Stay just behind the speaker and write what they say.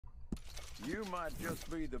You might just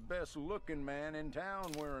be the best looking man in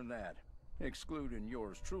town wearing that. Excluding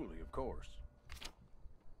yours truly, of course.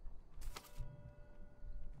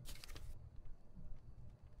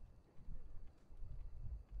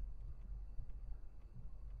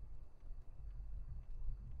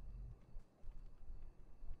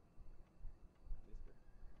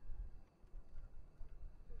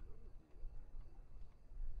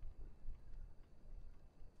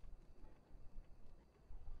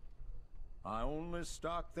 I only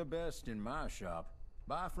stock the best in my shop.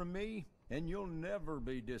 Buy from me, and you'll never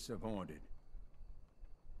be disappointed.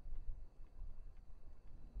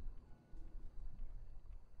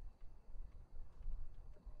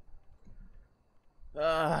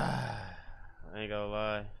 I ain't gonna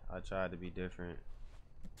lie, I tried to be different.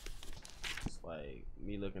 It's like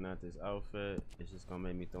me looking at this outfit, it's just gonna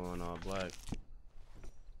make me throw on all black.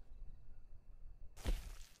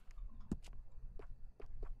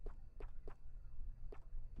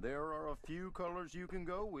 There are a few colors you can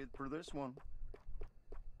go with for this one.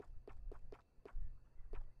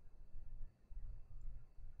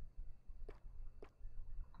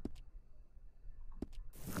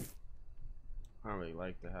 I don't really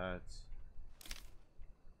like the hats.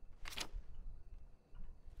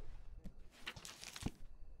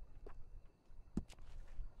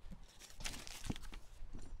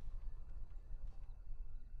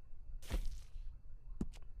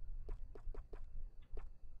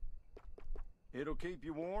 It'll keep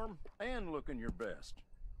you warm and looking your best.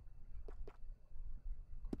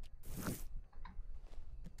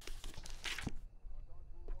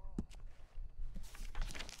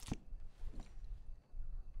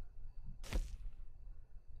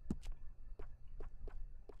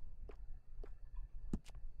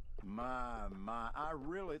 My, I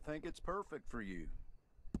really think it's perfect for you.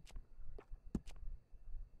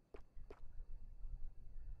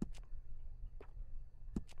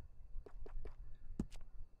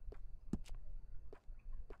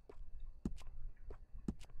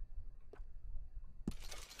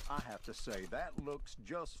 I have to say, that looks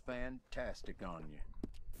just fantastic on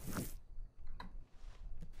you.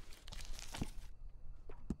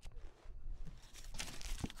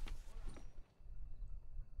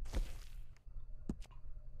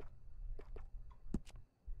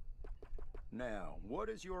 Now, what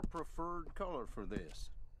is your preferred color for this?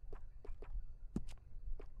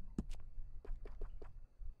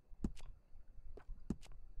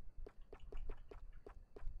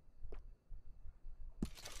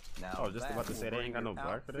 Now, I was just about to say they ain't got no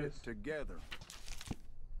black for this. Together.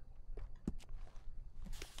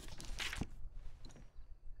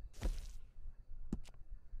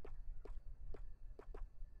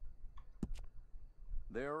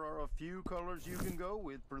 There are a few colors you can go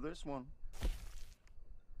with for this one.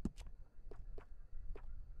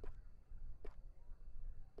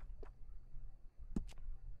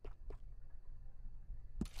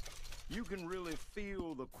 You can really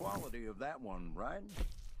feel the quality of that one, right?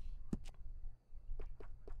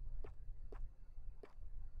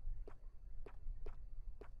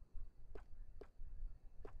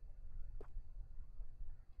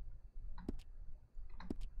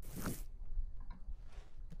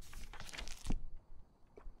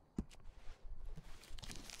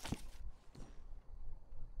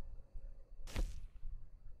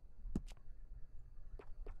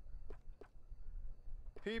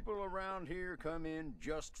 People around here come in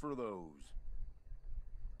just for those.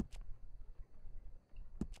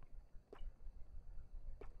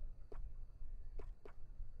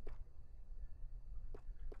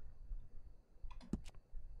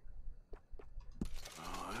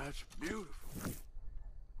 Oh, that's beautiful.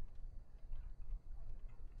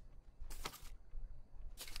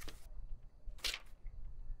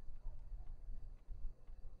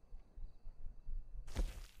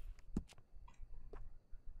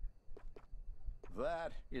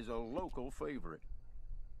 That is a local favorite.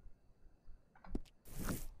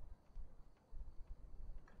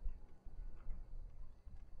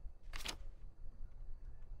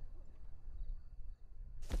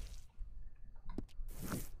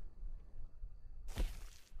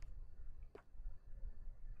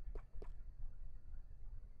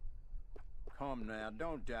 Come now,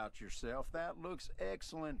 don't doubt yourself. That looks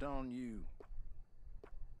excellent on you.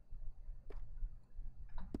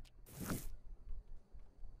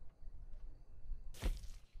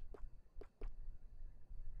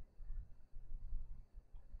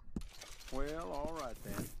 Well, all right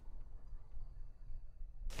then.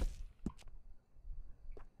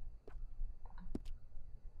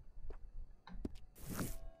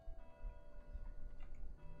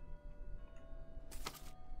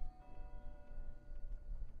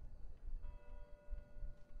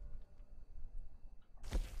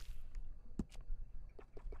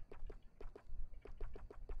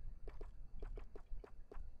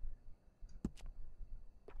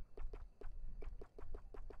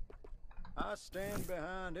 I stand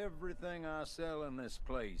behind everything I sell in this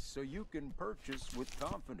place, so you can purchase with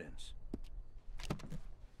confidence.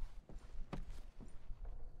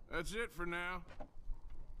 That's it for now.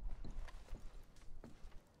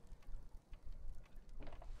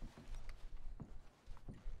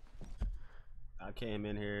 I came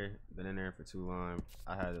in here, been in there for too long.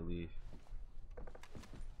 I had to leave.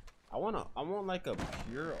 I want like a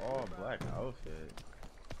pure all black outfit.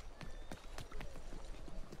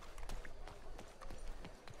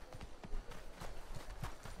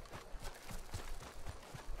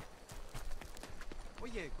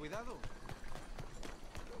 Oye, cuidado.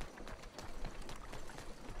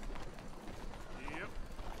 Yep.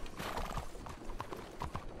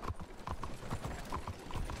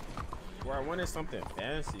 Where I wanted something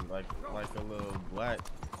fancy, like a little black.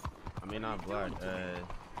 I mean not black.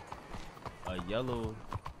 A yellow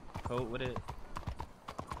coat with it.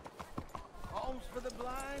 Homes for the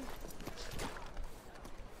blind.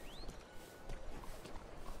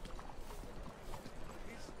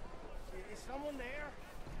 Is someone there?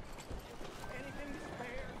 Anything to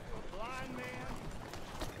spare for a blind man?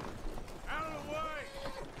 Out of the way!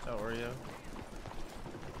 What's up, Oreo?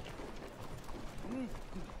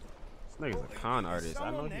 This nigga's a con artist.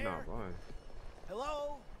 I know he's not blind.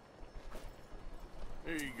 Hello?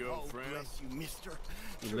 Here you go, Oh, friend. bless you, mister.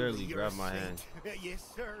 He Truly, literally you're grabbed a my saint. hand. Yes,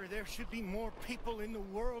 sir. There should be more people in the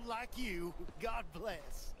world like you. God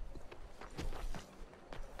bless.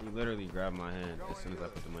 He literally grabbed my hand as soon as I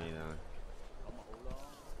put the money down.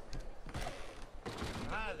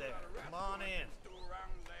 Hi there. Come on in.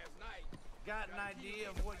 Got an idea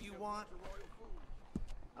of what you want?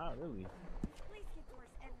 Oh, really? Police gets worse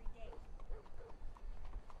every day.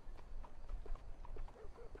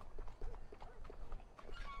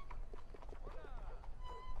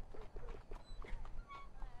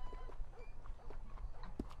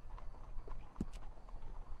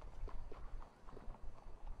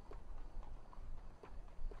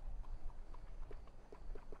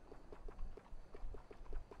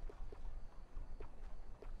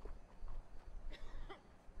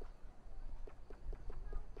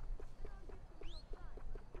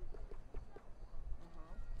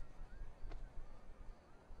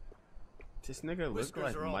 This nigga looks Whiskers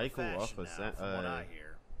like are Michael off old-fashioned of now, from what I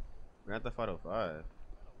hear. Grand Theft Auto 5.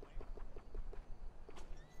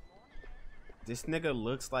 This nigga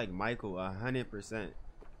looks like Michael 100%.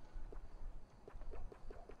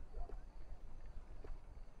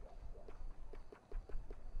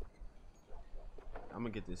 I'm gonna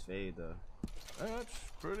get this fade though. That's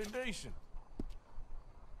pretty decent.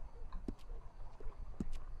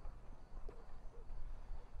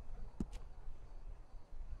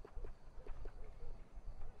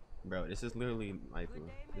 Bro, this is literally Michael.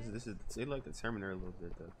 This is they like the Terminator a little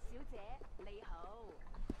bit though. 小姐，你好。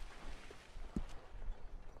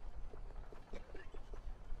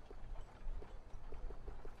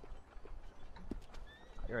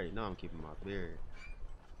You already know I'm keeping my beard.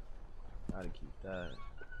 Gotta keep that.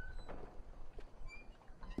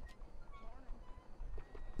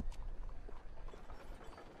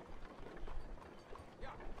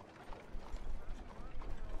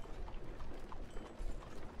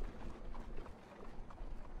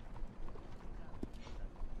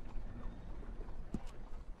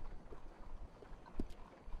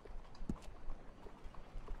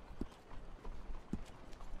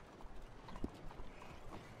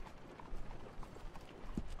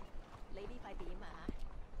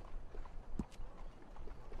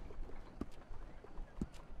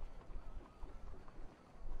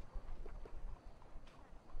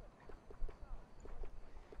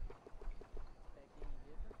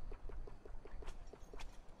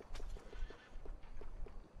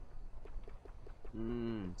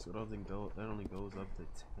 So it doesn't go. That only goes up to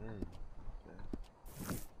 10.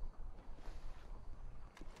 Okay.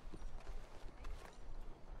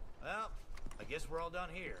 Well, I guess we're all done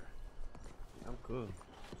here. I'm cool.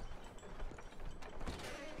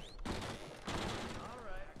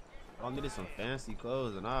 All I needed some fancy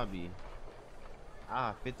clothes and I'll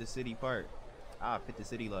fit the city part. I'll fit the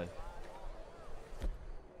city life.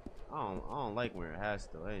 I don't like wearing hats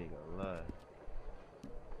though, I ain't gonna lie.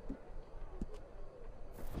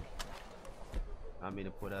 I mean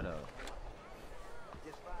to put that up.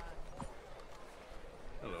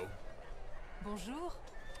 Hello. Bonjour.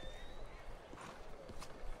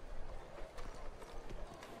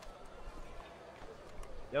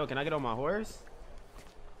 Yo, can I get on my horse?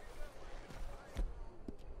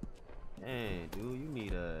 Dang, dude, you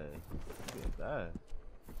need a that.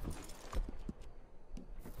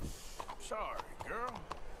 Sorry, girl.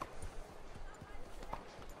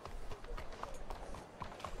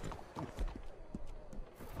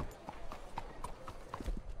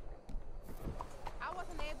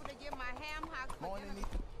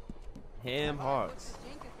 Ham hocks.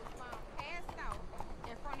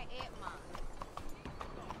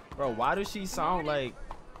 Bro, why does she sound like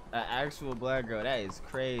an actual black girl? That is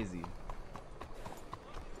crazy.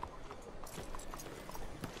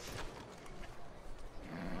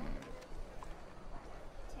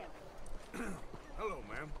 Hello,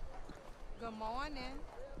 ma'am. Good morning.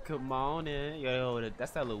 Come on in. Yo,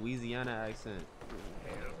 that's that Louisiana accent.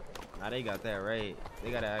 Nah, they got that right.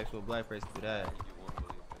 They got an actual black person do that.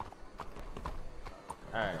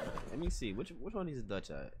 Alright, let me see. Which one is Dutch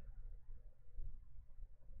at?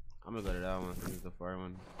 I'm gonna go to that one. This is the far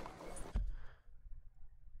one.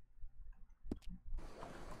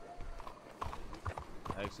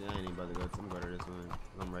 Actually, I ain't even about to go to. I'm gonna go to this one.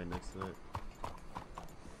 I'm right next to it.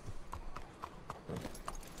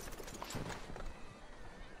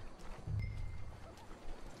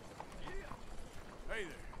 Hey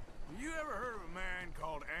there. You ever heard of a man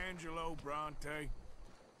called Angelo Bronte?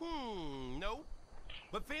 No.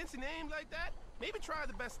 But fancy name like that? Maybe try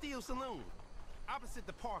the Bastille Saloon. Opposite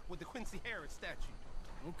the park with the Quincy Harris statue.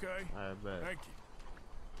 Okay. I bet. Thank you.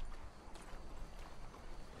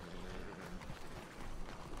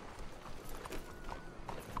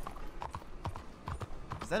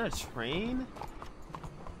 Is that a train?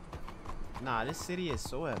 Nah, this city is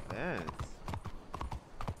so advanced.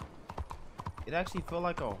 It actually felt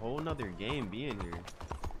like a whole nother game being here.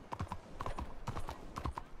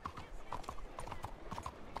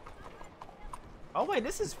 Oh wait,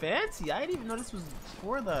 this is fancy. I didn't even know this was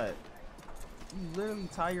for that. You literally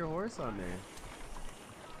tie your horse on there.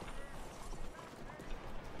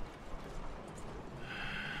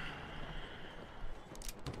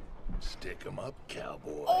 Stick 'em up,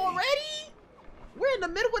 cowboy. Already? We're in the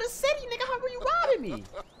middle of the city, nigga. How are you robbing me?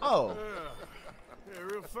 Oh, Yeah,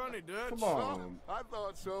 real funny, Dutch. come on. I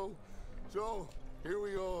thought so. So, here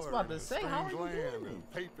we are. was about to in a say, how are strange you land doing?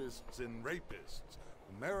 of papists and rapists.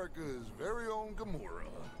 America's very own Gomorrah.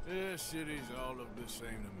 This cities all look the same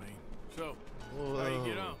to me. So, how you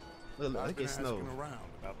get on? Look, I've look been at snow. asking around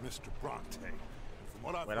about Mr. Bronte. And from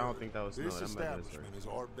what I've Wait, I don't heard, think that was snow. this That might have been establishment is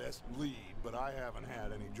our best lead, but I haven't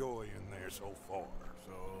had any joy in there so far.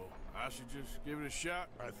 So, I should just give it a shot?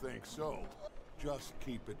 I think so. Just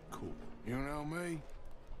keep it cool. You know me?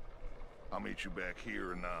 I'll meet you back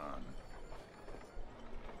here anon.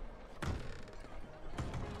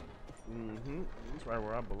 Mm-hmm. That's right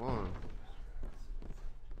where I belong.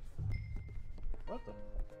 What the?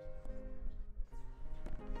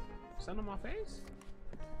 Sun on my face?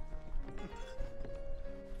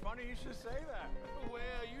 Funny you should say that. Well,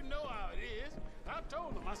 you know how it is. I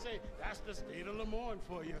told them. I say, that's the state of Lemoyne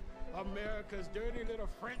for you. America's dirty little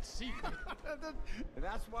French secret.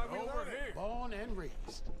 That's why we Over love it. here. Born and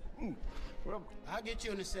raised. Well, I'll get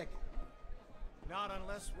you in a second. Not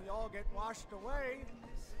unless we all get washed away.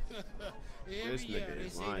 Every This year nigga they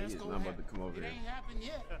is say lying. that's He is gonna not about to happen. come over It here. ain't happened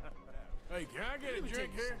yet. Hey, can I get a Let me drink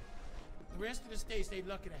take this. here? The rest of the states, they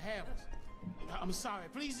lucky to have us. I'm sorry.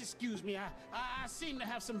 Please excuse me. I seem to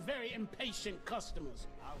have some very impatient customers.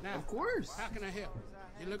 Now, Of course. how can I help?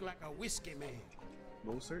 You look like a whiskey man.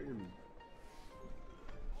 Most certainly.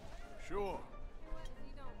 Sure.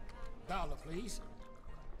 $1, please.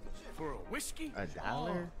 For a whiskey? $1?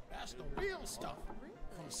 Oh, that's the real stuff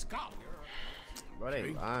from Scotland. Bro,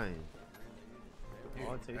 they lying. Here,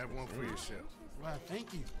 All it tastes have the one for same. yourself. Well,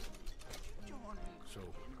 thank you. So,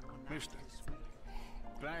 mister,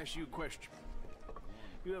 can I ask you a question?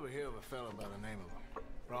 You ever hear of a fella by the name of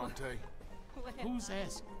Bronte? Who's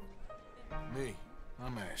asking? Me.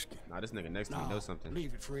 I'm asking. Nah, this nigga next to me No, knows something.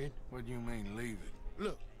 leave it, friend. What do you mean, leave it?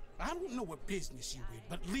 Look, I don't know what business you in,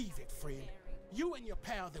 but leave it, friend. You and your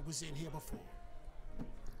pal that was in here before.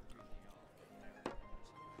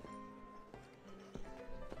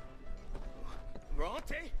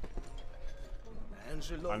 Bronte?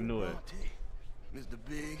 Angelo I knew it. Bronte. Mr.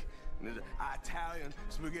 Big, Mr. Italian,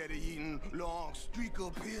 spaghetti-eating, long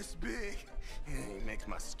streaker piss big. He makes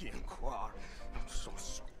my skin crawl. I'm so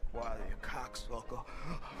squally a cocksucker.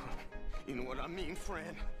 You know what I mean,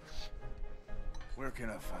 friend? Where can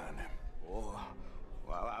I find him? Oh,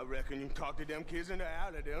 well, I reckon you can talk to them kids in the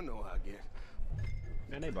alley. They'll know how I get.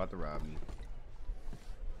 Man, they about to rob me.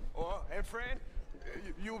 Oh, and friend,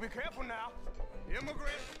 you'll be careful now.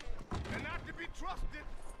 Immigrants, they're not to be trusted.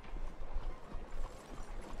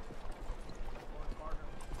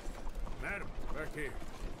 Madam, back here.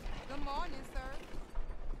 Good morning, sir.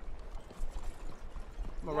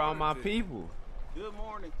 I'm around my Morning to you. people. Good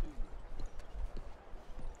morning to you.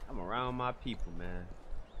 I'm around my people, man.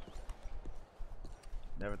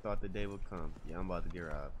 Never thought the day would come. Yeah, I'm about to get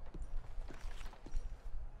robbed.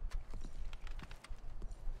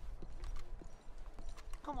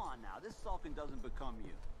 come on now. This sulking doesn't become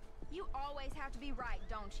you. You always have to be right,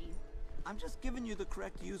 don't you? I'm just giving you the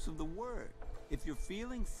correct use of the word. If you're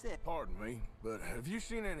feeling sick... Pardon me, but have you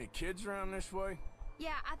seen any kids around this way?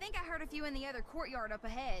 Yeah, I think I heard a few in the other courtyard up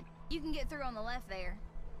ahead. You can get through on the left there.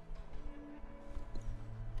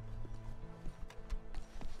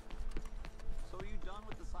 So are you done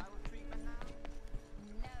with the silent treatment now?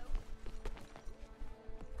 No.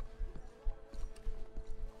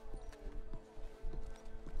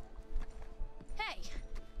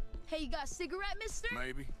 Hey, you got a cigarette, mister?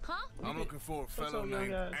 Maybe. Huh? I'm looking for a fellow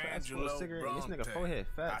named Angelo Bronte. This nigga forehead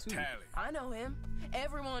fat too. Italian. I know him.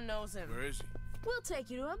 Everyone knows him. Where is he? We'll take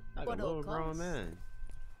you to him. Like but a little it'll grown cost man.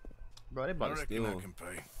 Bro, they I about to reckon steal. I can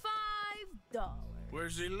pay. $5.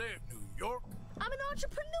 Where's he live? New York? I'm an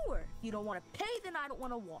entrepreneur. You don't want to pay, then I don't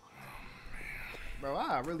want to walk. Bro,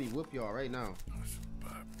 I really whoop y'all right now. That's a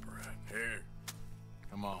bad bread. Here.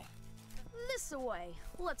 Come on. This away.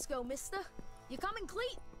 Let's go, mister. You coming,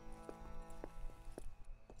 Cleet?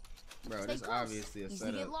 Bro, Stay this close. obviously a Easy to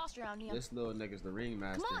setup. get lost around here. This little nigga's the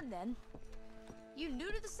ringmaster. Come on, then. You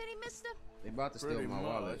new to the city, mister? They about to steal Pretty my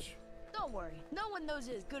wallet. much. Don't worry. No one knows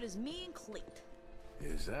it as good as me and Cleet.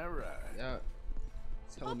 Is that right? Yeah.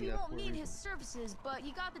 Telling Hope me you that won't for a need reason. his services, but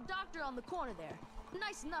you got the doctor on the corner there.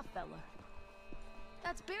 Nice enough, fella.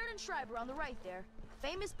 That's Baird and Schreiber on the right there.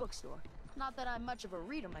 Famous bookstore. Not that I'm much of a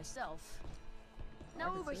reader myself.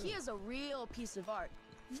 Now over here's a real piece of art.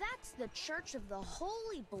 That's the Church of the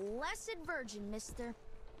Holy Blessed Virgin, mister.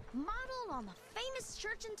 Modeled on the famous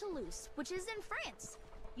church in Toulouse, which is in France.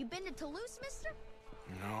 You been to Toulouse, mister?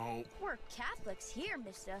 No. We're Catholics here,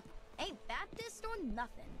 mister. Ain't Baptist or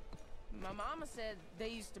nothing. My mama said they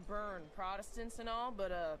used to burn Protestants and all, but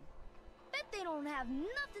Bet they don't have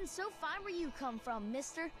nothing so fine where you come from,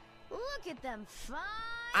 mister. Look at them fine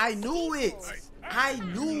I knew it! steeples. I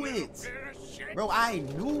knew it! Bro, I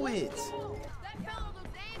knew it! That fellow looks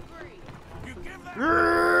angry. You give that...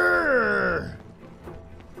 Grrr.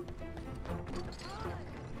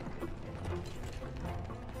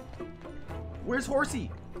 Where's Horsey?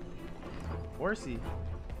 Horsey.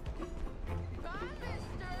 Bye,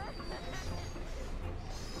 mister.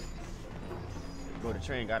 Bro, the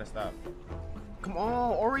train gotta stop. Come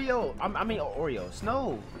on, Oreo. I mean Oreo.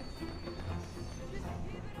 Snow.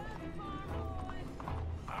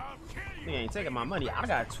 I'll kill you. He ain't taking my money. I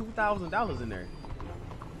got $2,000 in there.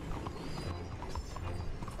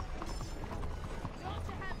 Don't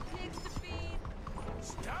you have pigs to feed?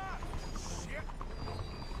 Stop! Shit!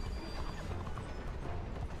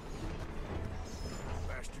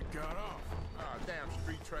 Bastard got off. Ah, damn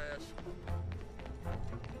street trash.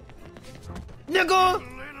 Nigga!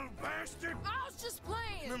 Little bastard! I was just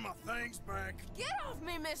playing. Give me my things back. Get off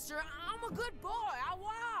me, mister. I'm a good boy. I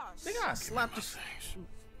was. Nigga, I slapped this.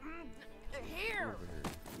 Here.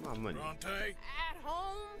 My money. Bronte? At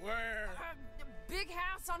home. Where? Big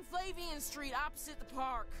house on Flavian Street, opposite the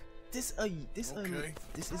park. This Okay. is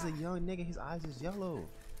a young nigga. His eyes is yellow.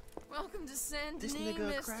 Welcome to Saint This Denis, nigga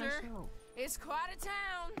mister. crash out. It's quite a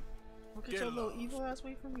town. Look at Get your little lost. evil ass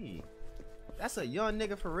away from me. That's a young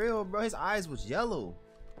nigga for real, bro. His eyes was yellow.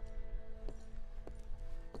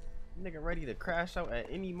 Nigga ready to crash out at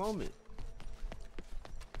any moment.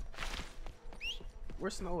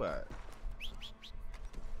 Where's Snow at?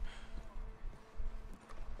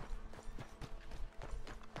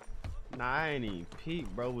 Nah, I ain't even peep,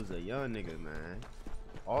 bro. Was a young nigga, man.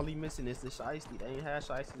 All he missing is the shiesty. They ain't had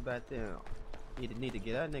shiesties back then. Need to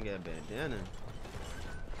get that nigga a bandana.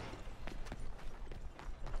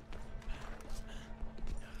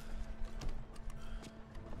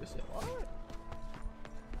 This shit, what?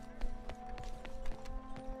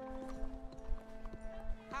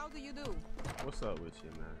 How do you do? What's up with you,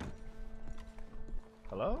 man?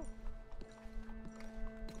 Hello?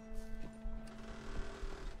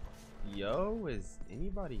 Yo, is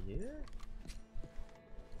anybody here?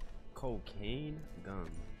 Cocaine gum.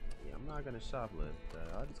 Yeah, I'm not gonna shoplift.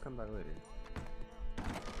 I'll just come back later.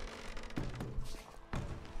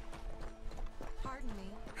 Pardon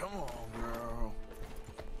me. Come on, girl.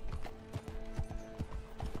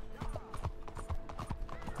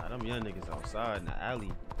 Nah, them young niggas outside in the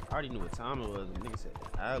alley. I already knew what time it was when niggas said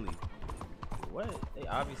the alley. What? They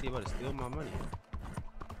obviously about to steal my money.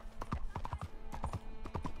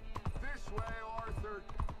 This way, Arthur.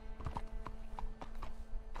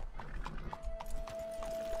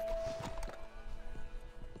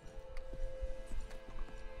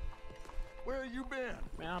 Where you been?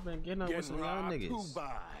 Man, I've been getting up with some young robbed. niggas. Who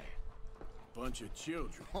by? Bunch of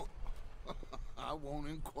children. I won't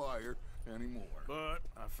inquire anymore. But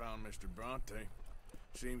I found Mr. Bronte.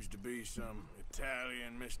 Seems to be some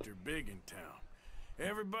Italian Mr. Big in town.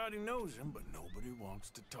 Everybody knows him, but nobody wants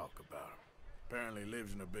to talk about him. Apparently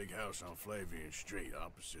lives in a big house on Flavian Street,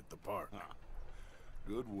 opposite the park.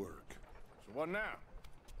 Good work. So what now?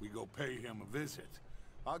 We go pay him a visit.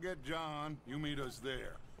 I'll get John, you meet us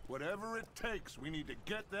there. Whatever it takes, we need to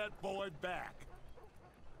get that boy back.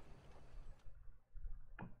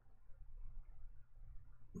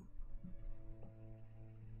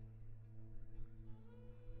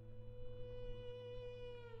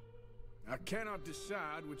 I cannot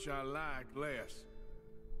decide which I like less.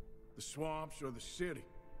 The swamps or the city.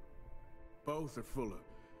 Both are full of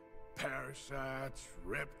parasites,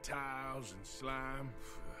 reptiles, and slime.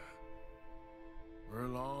 We're a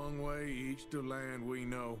long way east of land we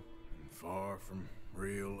know, and far from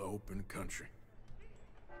real open country.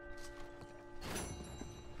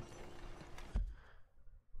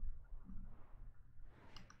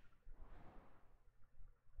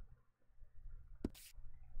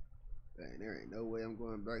 Dang, there ain't no way I'm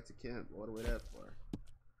going back to camp all the way that far.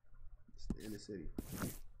 Stay in the city.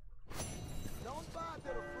 Don't buy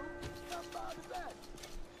little fruit. Stop by the back.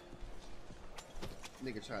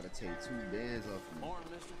 Nigga tried to take 2 bands off me. Morning,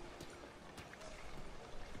 mister.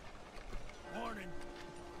 Morning.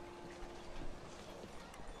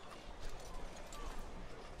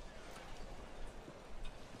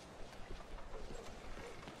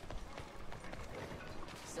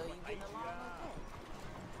 So you getting along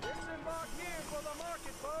okay? Disembark here for the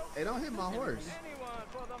market, folks. Hey, don't hit my horse. Anyone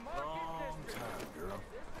for the market Long district. time, girl.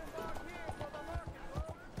 Disembark here for the market,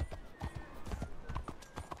 folks.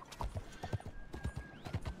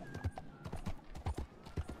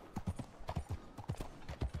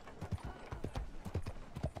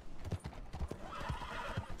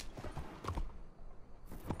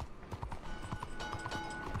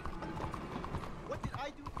 What did I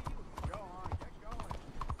do to you? Go on, get going.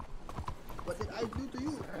 What did I do to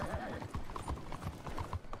you?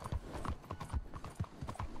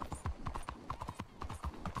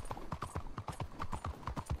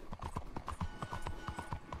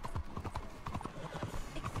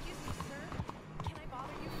 Excuse me, sir. Can I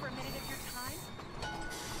bother you for a minute of your time?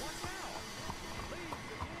 What now? Please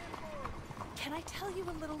begin for... Can I tell you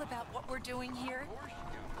a little about what we're doing here?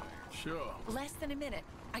 Sure. Less than a minute,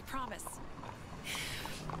 I promise.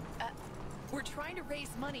 We're trying to raise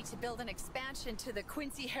money to build an expansion to the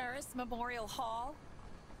Quincy Harris Memorial Hall,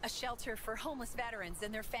 a shelter for homeless veterans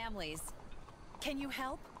and their families. Can you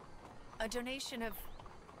help? A donation of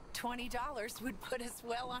 $20 would put us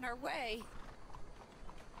well on our way.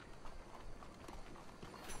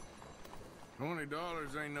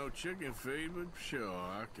 $20 ain't no chicken feed, but sure,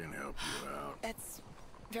 I can help you out. That's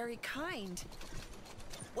very kind.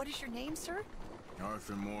 What is your name, sir?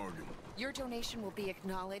 Arthur Morgan. Your donation will be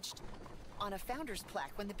acknowledged on a founder's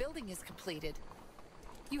plaque when the building is completed.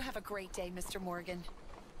 You have a great day, Mr. Morgan.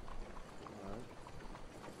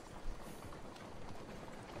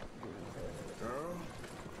 Girl?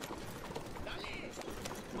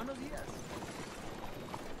 Buenos días.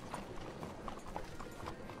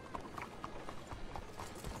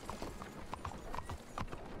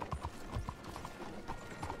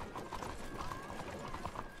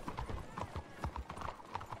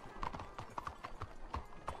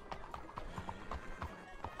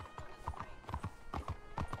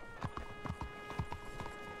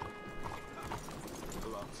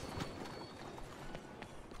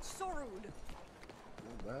 So rude.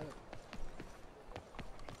 Not bad.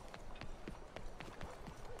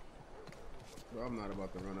 Bro, I'm not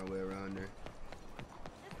about to run away around there.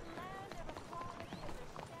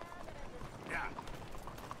 Yeah.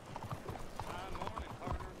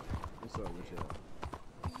 What's up with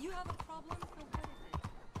y'all? You have a problem? So what is it?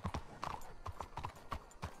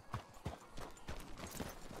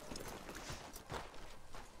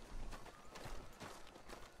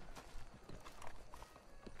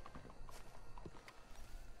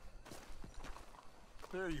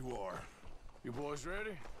 There you are. You boys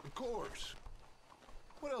ready? Of course.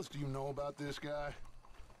 What else do you know about this guy?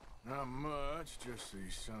 Not much, just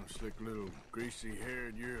he's some slick little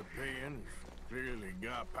greasy-haired European who's clearly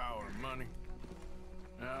got power and money.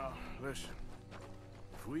 Now, listen.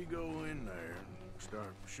 If we go in there and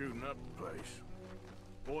start shooting up the place,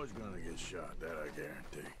 boy's gonna get shot, that I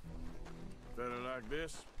guarantee. A fella like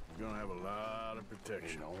this is gonna have a lot of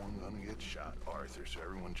protection. Ain't no one gonna get shot, Arthur, so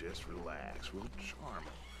everyone just relax. We'll charm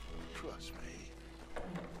him. Trust me.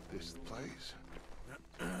 This is the place.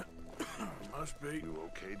 Must be. You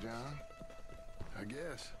okay, John? I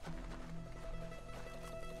guess.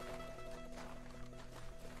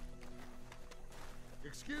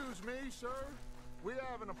 Excuse me, sir. We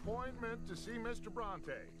have an appointment to see Mr.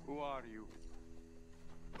 Bronte. Who are you?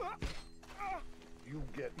 you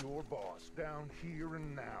get your boss down here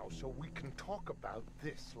and now so we can talk about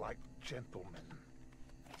this like gentlemen.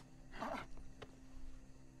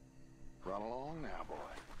 Run along now, boy.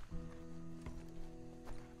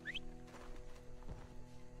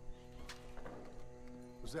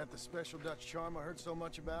 Was that the special Dutch charm I heard so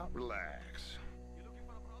much about? Relax. You looking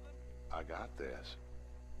for a problem? I got this.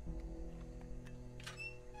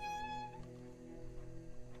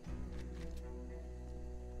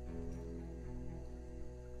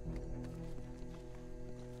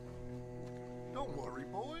 Don't worry,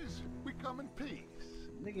 boys. We come in peace.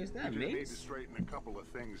 Nigga, is that you just need Mace? to straighten a couple of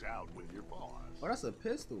things out with your boss. Oh, that's a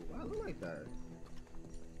pistol. Why look like that?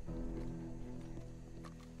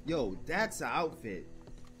 Yo, that's an outfit.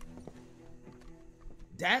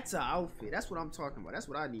 That's an outfit. That's what I'm talking about. That's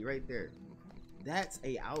what I need right there. That's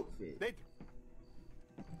a outfit.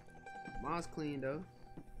 Mine's clean though.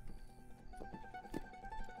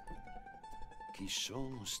 Chi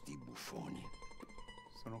sono sti buffoni?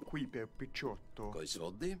 Sono qui per Picciotto. Coi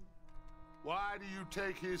soldi? Why do you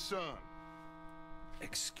take his son?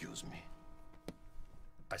 Excuse me.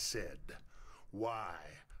 I said, why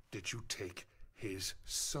did you take his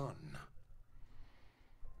son?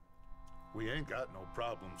 We ain't got no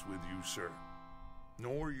problems with you, sir.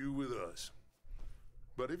 Nor you with us.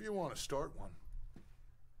 But if you want to start one,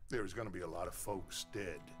 there's gonna be a lot of folks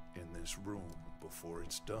dead in this room before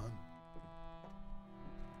it's done.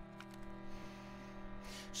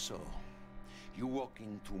 So, you walk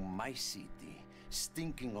into my city,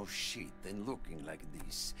 stinking of shit and looking like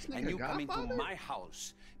this, and you come into my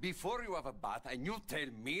house before you have a bath, and you tell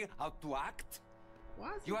me how to act?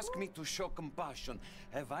 You ask me to show compassion.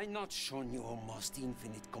 Have I not shown you almost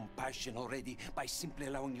infinite compassion already by simply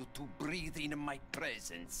allowing you to breathe in my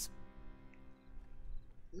presence?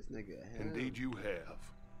 This nigga has. Indeed you have.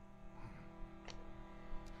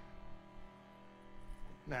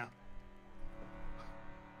 Now,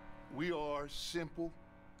 we are simple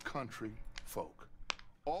country folk.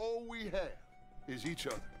 All we have is each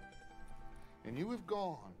other. And you have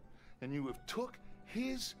gone and you have took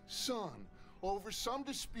his son over some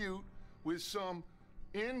dispute with some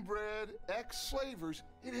inbred ex-slavers.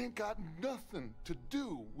 It ain't got nothing to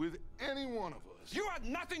do with any one of us. You had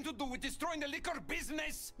nothing to do with destroying the liquor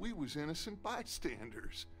business! We was innocent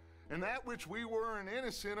bystanders. And that which we weren't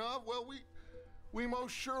innocent of, well, we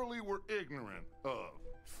most surely were ignorant of.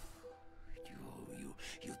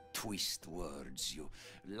 You twist words, you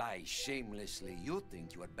lie shamelessly, you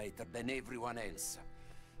think you are better than everyone else.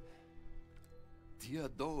 Ti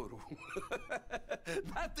adoro.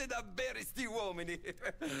 Date davvero sti uomini.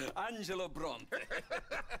 Angelo Bronte.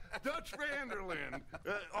 Dutch Vanderlyn.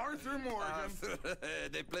 Arthur Morgan. Arthur,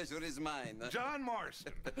 the pleasure is mine. John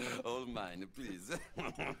Marston. All mine, please.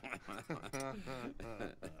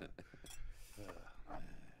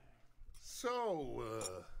 So,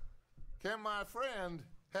 can my friend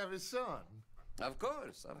have his son? Of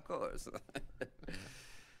course, of course.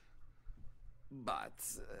 But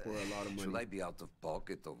for a lot of money. Should I be out of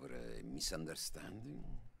pocket over a misunderstanding?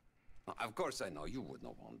 Of course I know you would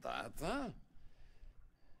not want that, huh?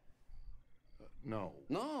 No.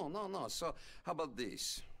 No. So, how about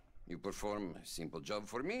this? You perform a simple job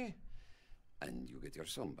for me, and you get your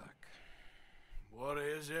son back. What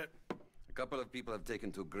is it? A couple of people have taken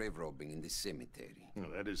to grave robbing in this cemetery.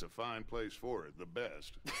 Well, that is a fine place for it, the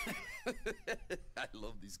best. I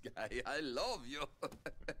love this guy. I love you.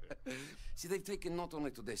 See, they've taken not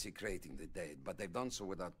only to desecrating the dead, but they've done so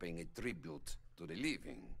without paying a tribute to the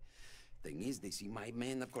living. Thing is, they see my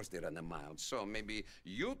men, of course they run them out. So maybe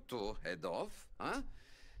you two head off, huh?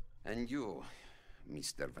 And you,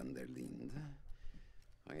 Mr. Van der Linde,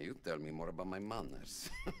 you tell me more about my manners.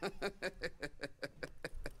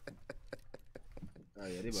 Oh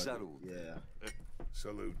yeah, they about Salute. Yeah.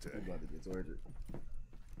 Salute. They about to get tortured.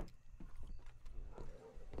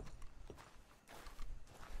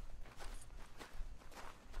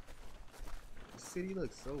 The city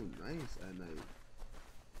looks so nice at night.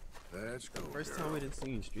 Let's go. First time we done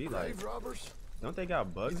seen street Grave lights. robbers? Don't they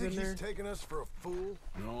got bugs You in think there? he's taking us for a fool?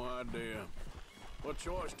 No idea. What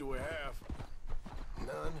choice do we have?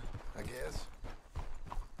 None, I guess.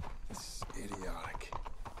 It's idiotic.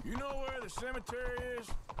 You know where the cemetery is?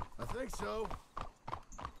 I think so.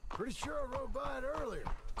 Pretty sure I rode by it earlier.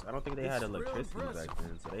 I don't think they had It's real electricity impressive. back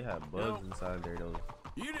then, so they had bugs inside there. Those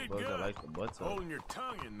You did bugs good. that like the butts up. Holding your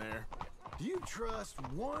tongue in there. Do you trust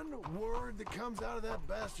one word that comes out of that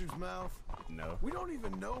bastard's mouth? No. We don't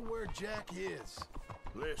even know where Jack is.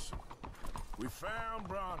 Listen, we found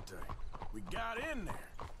Bronte. We got in there.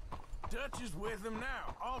 Dutch is with him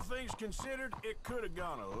now. All things considered, it could have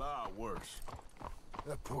gone a lot worse.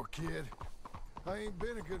 That poor kid. I ain't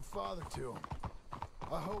been a good father to him.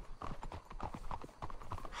 I hope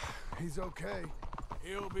he's okay.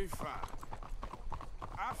 He'll be fine.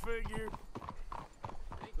 I figured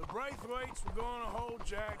the Braithwaites were gonna hold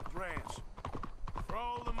Jack ransom for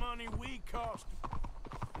all the money we cost him.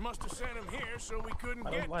 Must have sent him here so we couldn't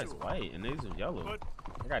Oh, get those to lights him. white and these are yellow. But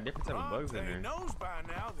they got different type of bugs in there. knows by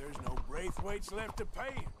now there's no Braithwaites left to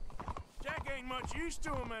pay him. Jack ain't much use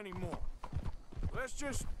to him anymore. Let's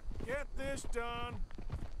just get this done.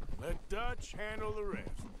 Let Dutch handle the rest.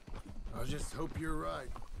 I just hope you're right.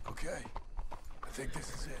 Okay. I think this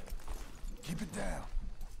is it. Keep it down.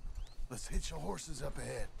 Let's hitch your horses up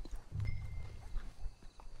ahead.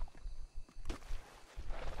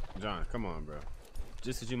 John, come on, bro.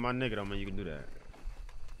 Just because you my nigga don't mean you can do that.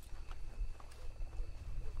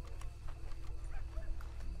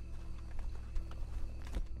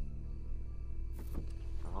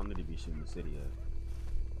 I don't need to be shooting the city up.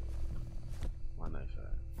 Why not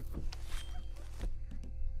shot?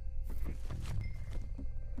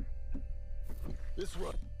 This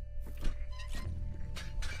way.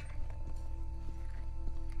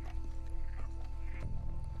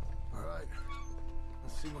 All right.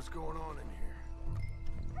 Let's see what's going on in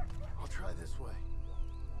here. I'll try this way.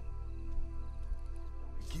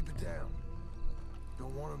 Keep it down.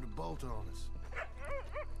 Don't want them to bolt on us.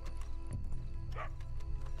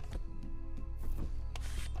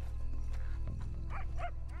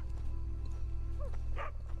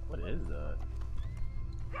 What is that?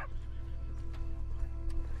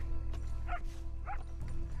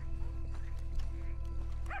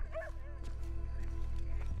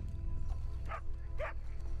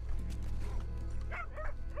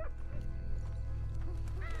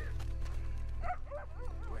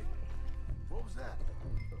 Wait, what was that?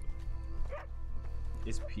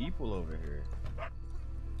 It's people over here.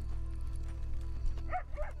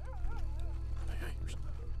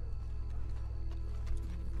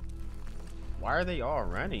 Why are they all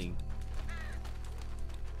running?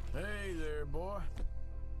 Hey there, boy.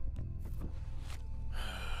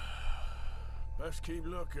 Let's keep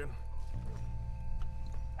looking.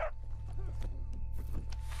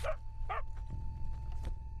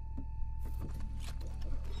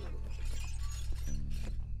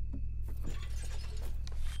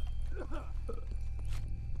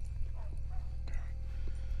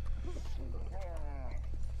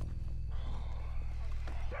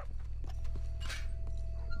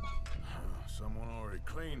 Someone already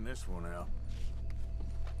cleaned this one out.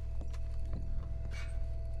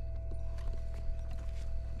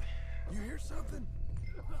 You hear something?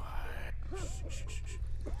 Shh.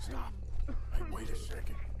 Stop. Hey, wait a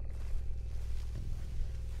second.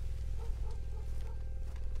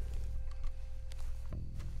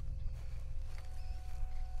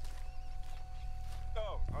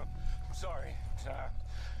 Oh, I'm sorry.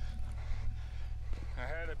 I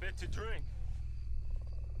had a bit to drink.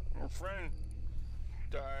 Our friend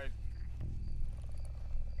died.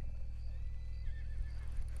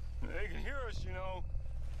 They can hear us, you know.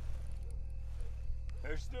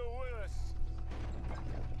 They're still with us.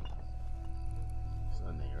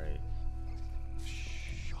 Something ain't right.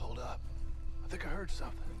 Shh, hold up. I think I heard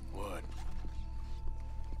something. What?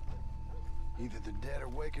 Either the dead are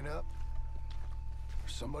waking up, or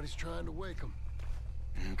somebody's trying to wake them.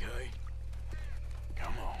 Okay.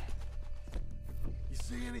 Come on. You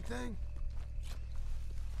see anything?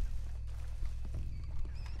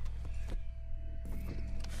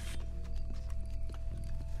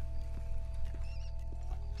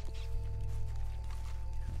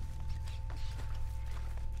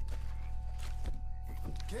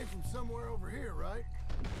 Came from somewhere over here, right?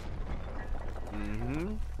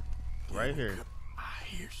 Mm-hmm. Right here. I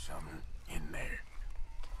hear something in there.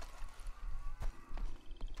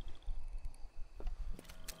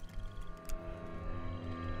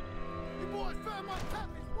 You boys found my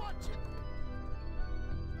puppies, watch it!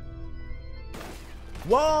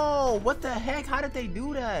 Whoa! What the heck? How did they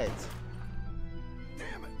do that?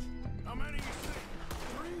 Damn it! How many you see?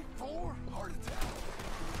 3, 4, hard to tell.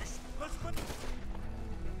 Let's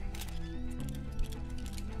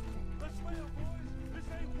bail, boys. This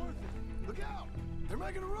ain't worth it. Look out! They're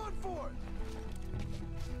making a run for it!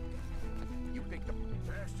 You picked the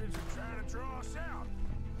bastards are trying to draw us out.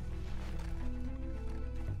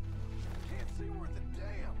 Can't see worth a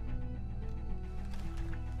damn!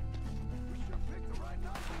 We sure picked the right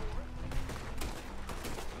night for it.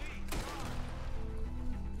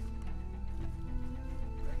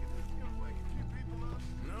 Reckon this is gonna wake a few people up?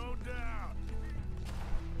 No doubt.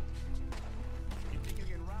 You think you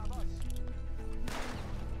can rob us?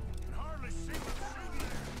 Can hardly see what's shooting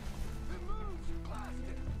there. It moves! Blast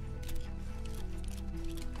it!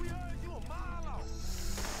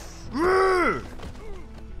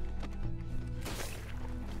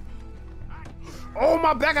 Oh,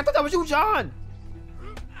 my back. I thought that was you, John.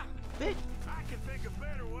 Bitch. I can think of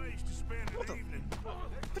better ways to spend an evening.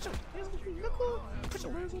 Put your hands on me, knuckle. Put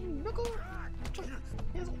your hands on me, knuckle. Put your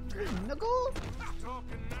hands on me, knuckle.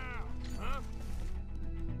 Talking now, huh?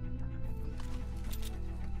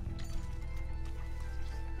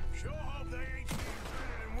 Sure hope they ain't seeing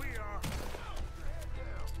better than we are.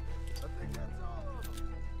 I think that's all of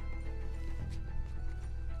them.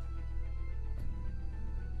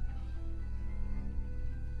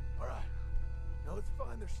 All right. Now let's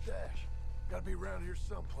find their stash. Gotta be around here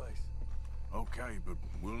someplace. Okay, but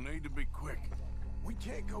we'll need to be quick. We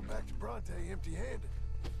can't go back to Bronte empty-handed.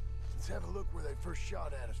 Let's have a look where they first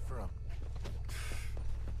shot at us from.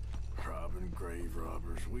 Robbing grave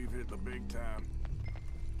robbers. We've hit the big time.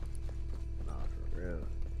 Nah, for real.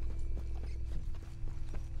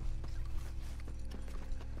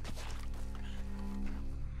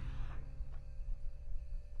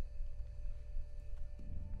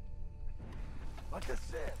 Like I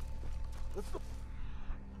said, let's look.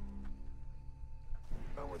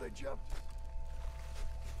 Know where they jumped.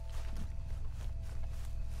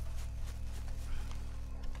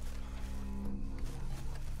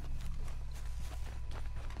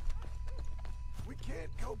 We can't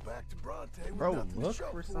go back to Bronte with Bro, nothing to look show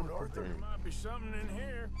for for it, something. Arthur. There might be something in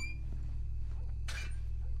here.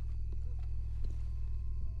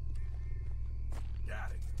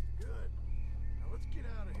 Got it. Good. Now let's get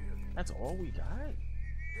out of here. That's all we got? Damn,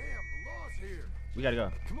 the law's here. We gotta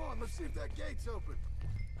go. Come on, let's see if that gate's open.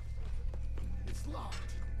 It's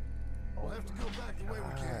locked. We'll have to go back the way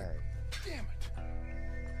we came. Damn it.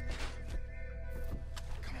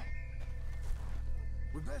 Come on.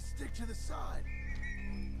 We best stick to the side.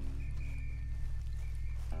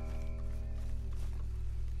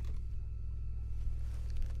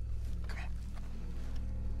 Come on.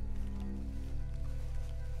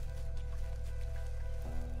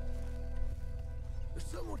 There's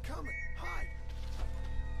someone coming. Hide.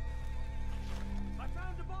 I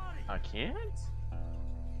found a body. I can't?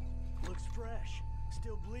 Looks fresh.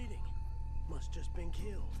 Still bleeding. Must just been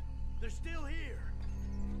killed. They're still here.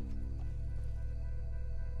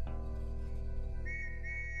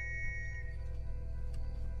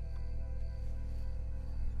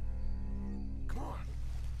 Come on.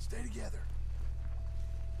 Stay together.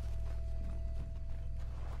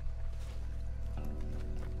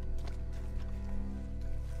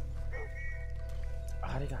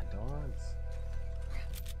 Ah, they got dogs.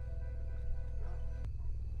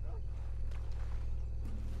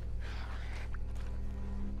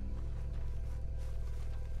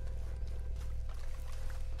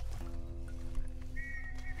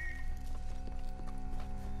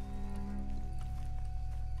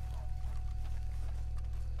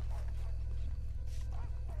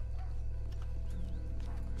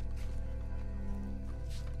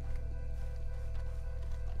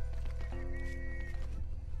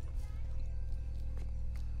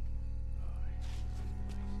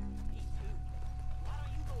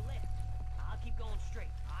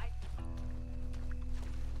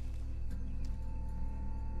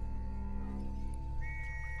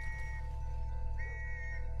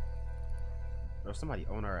 Bro, somebody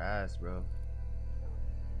on our ass, bro.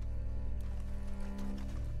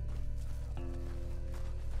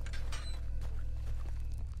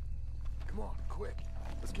 Come on, quick.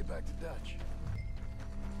 Let's get back to Dutch.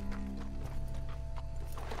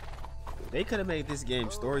 They could have made this game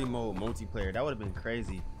story mode multiplayer. That would have been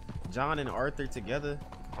crazy. John and Arthur together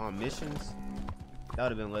on missions. That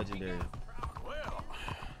would have been legendary. Well,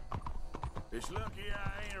 it's lucky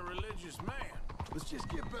I ain't a religious man. Let's just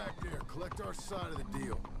get back there, collect our side of the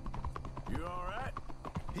deal. You all right?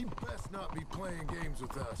 He best not be playing games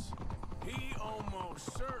with us. He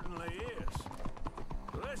almost certainly is.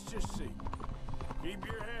 Let's just see. Keep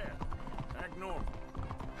your head. Act normal.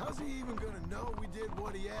 How's he even gonna know we did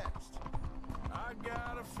what he asked? I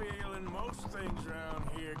got a feeling most things around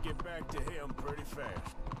here get back to him pretty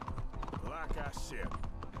fast. Like I said,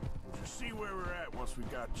 we'll just see where we're at once we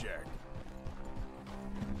got Jack.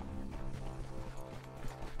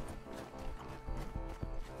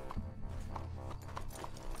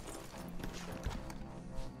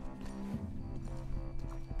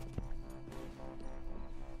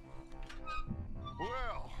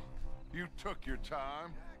 Well, you took your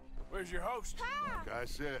time. Where's your host? Like I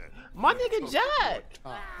said. My nigga Jack.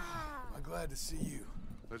 I'm glad to see you.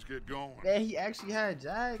 Let's get going. Yeah, he actually had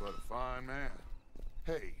Jack. What a fine man.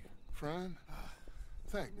 Hey, friend.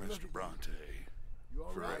 Thank Mr. Bronte You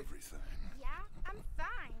all for right? everything. Yeah, I'm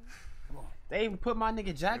fine. They even put my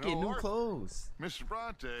nigga Jack in new Arthur, clothes. Mr.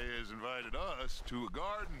 Bronte has invited us to a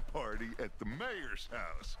garden party at the mayor's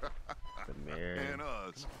house. The mayor. And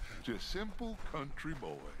us, just simple country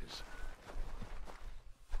boys.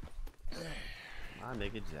 My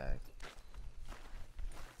nigga Jack.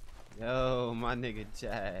 Yo, my nigga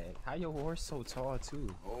Jack. How your horse so tall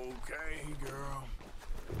too? Okay, girl.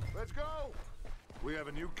 Let's go. We have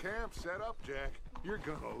a new camp set up, Jack. You're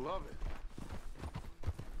gonna love it.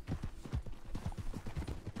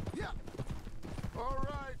 Yeah. All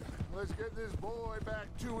right, let's get this boy back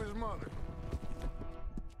to his mother.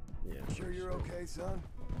 Yeah. Sure you're okay, son?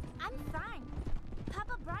 I'm fine.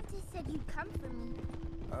 Papa Bronte said you'd come for me.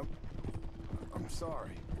 I'm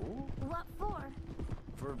sorry. What for?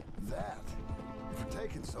 For that. For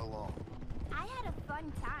taking so long. I had a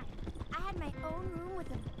fun time. I had my own room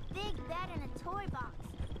with a big bed and a toy box.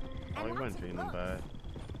 Oh, he wasn't treating them bad.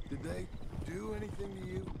 Did they do anything to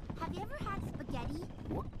you? Have you ever had spaghetti?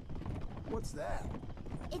 What's that?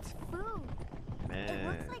 It's food. Man. It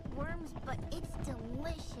looks like worms, but it's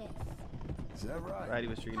delicious. Is that right? Right, he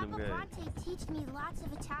was treating them Papa good. Bronte teach me lots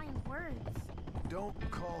of Italian words. Don't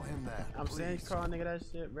call him that. I'm please. saying, call nigga that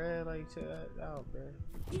shit, bro. Like, chill that out, bro.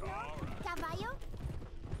 You know, caballo?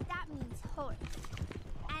 That means horse.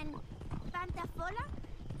 And pantafola?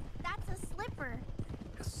 That's a slipper.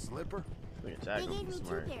 A slipper? Look at They Jack, gave gonna me be 2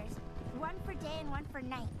 smart. pairs. One for day and one for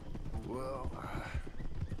night. Well,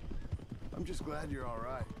 I'm just glad you're all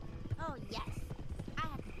right. Oh, yes. I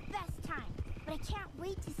had the best time. But I can't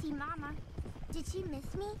wait to see Mama. Did she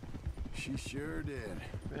miss me? She sure did.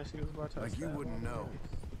 Man, she was about to Like you stab wouldn't all know.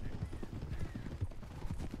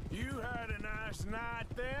 You had a nice night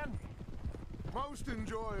then? Most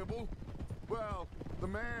enjoyable. Well, the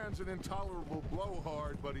man's an intolerable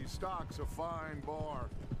blowhard, but he stocks a fine bar.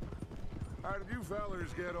 How did you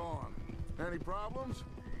fellers get on? Any problems?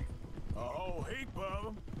 A whole heap of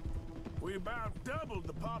them. We about doubled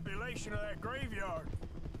the population of that graveyard.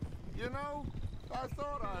 You know, I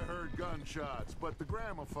thought I heard gunshots, but the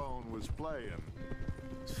gramophone was playing.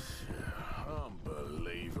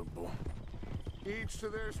 Unbelievable. Each to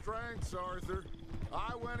their strengths, Arthur.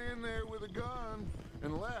 I went in there with a gun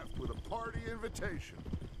and left with a party invitation.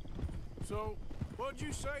 So, what'd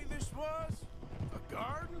you say this was? A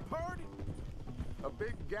garden party? A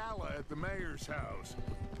big gala at the mayor's house.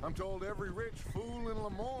 I'm told every rich fool in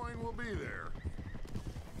Lemoyne will be there.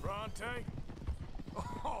 Bronte?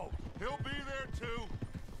 Oh, he'll be there too.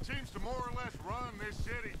 Seems to more or less run this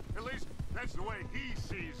city. At least, that's the way he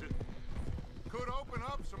sees it. Could open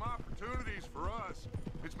up some opportunities for us.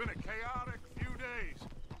 It's been a chaotic few days,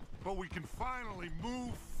 but we can finally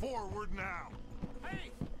move forward now.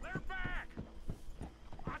 Hey, they're back!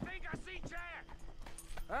 I think I see Jack!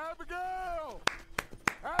 Abigail!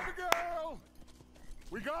 Abigail!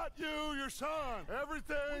 We got you, your son,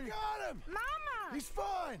 everything. We got him! Mama! He's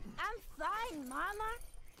fine! I'm fine, Mama.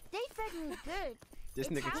 They fed me good. This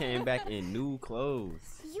nigga came back in new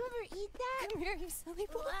clothes. Did you ever eat that? Come here, you silly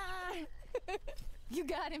boy. You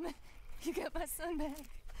got him. You got my son back.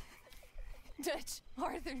 Dutch,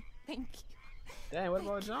 Arthur, thank you. Dang, what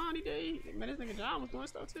about John? He did. Man, this nigga John was doing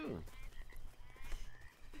stuff too.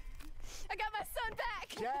 I got my son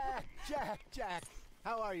back. Jack.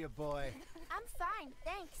 How are you, boy? I'm fine,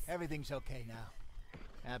 thanks. Everything's okay now.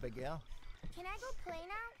 Abigail? Can I go play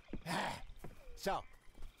now? So,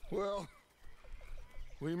 Well,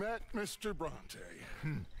 we met Mr. Bronte.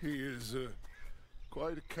 He is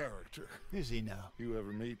quite a character. is he now? You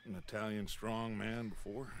ever meet an Italian strong man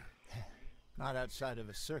before? Not outside of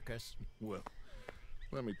a circus. Well,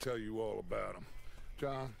 let me tell you all about him.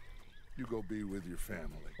 John, you go be with your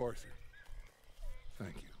family. Arthur,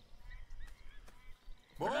 thank you.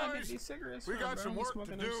 Where did I get Boys, these cigarettes we from, got bro? some I'm work to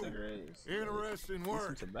smoking them do. cigarettes. Interesting Get some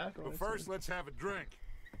work. tobacco But or first, something. let's have a drink.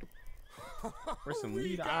 For some We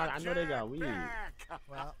weed, got I know they got Jack weed. back.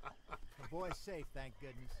 Well, the boy's safe, thank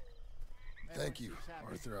goodness. Thank you,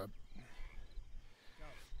 Everyone's happy. Arthur.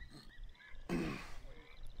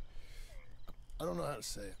 I don't know how to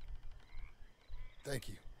say it. Thank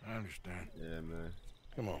you. I understand. Yeah, man.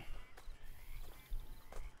 Come on.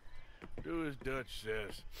 Do as Dutch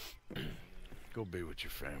says. Go be with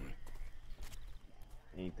your family.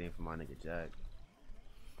 Anything for my nigga Jack.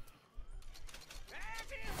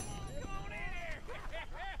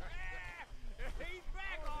 He's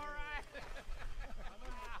back, all right.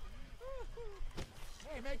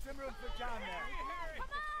 Hey, make some room for John there. Come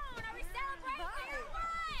on, are we celebrating or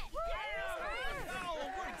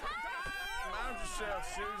what? Mind yourself,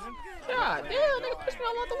 Susan. God damn, nigga pushed me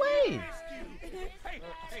all out the way. Hey,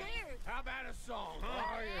 how about a song, huh?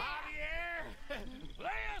 Javier,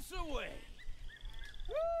 play us away.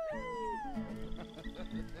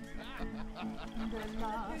 De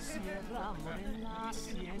la sierra morena,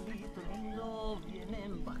 cielito lindo,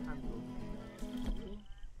 vienen bajando.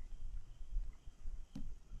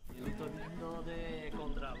 Cielito lindo de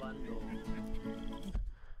contrabando.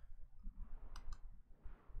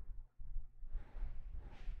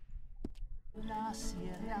 La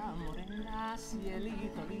sierra morena,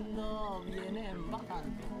 cielito lindo, vienen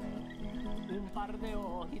bajando. Un par de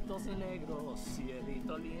ojitos negros,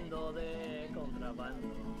 cielito lindo de contrabando.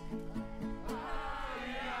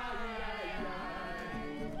 Ay, ay, ay, ay,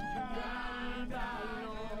 canta y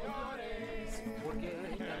no llores, porque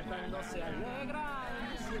cantando se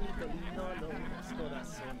alegran, cielito lindo los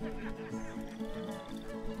corazones.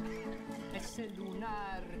 Ese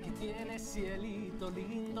lunar que tiene cielito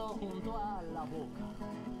lindo junto a la boca,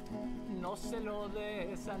 no se lo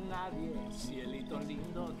des a nadie, cielito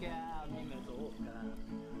lindo que a mí me toca.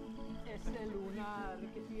 Ese lunar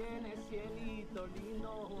que tiene cielito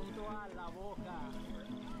lindo junto a la boca,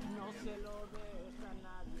 no se lo des a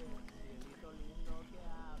nadie, cielito lindo que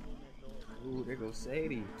a mí me toca. Ooh, there goes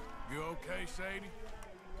Sadie. You okay, Sadie?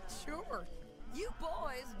 Sure. You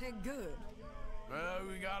boys did good. Well,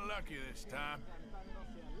 we got lucky this time.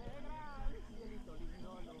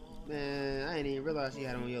 Man, I didn't even realize she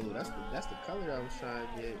had on yellow. That's the color I was trying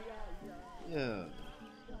to get. Yeah.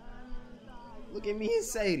 Look at me and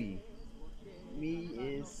Sadie. Me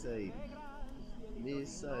and Sadie. Miss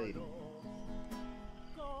Sadie.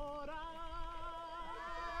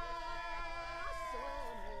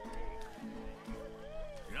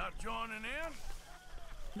 You not joining in?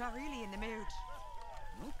 Not really in the mood.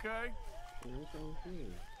 Okay.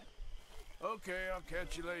 Okay, I'll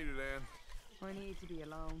catch you later then. We need to be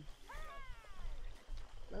alone.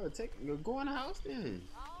 No, go in the house then.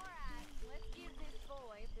 Alright, let's give this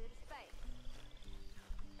boy a bit of space.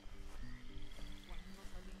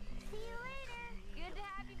 See you later. Good to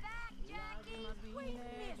have you back, Jackie. We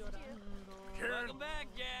missed you. Welcome back,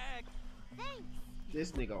 Jack. Thanks.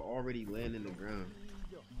 This nigga already laying in the ground.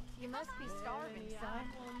 You must be starving, son.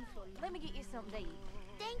 Let me get you something to eat.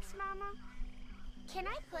 Thanks, Mama. Can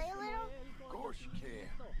I play a little? Of course you can.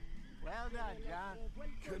 Well done, John.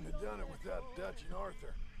 Couldn't have done it without Dutch and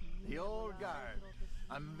Arthur. The old guard.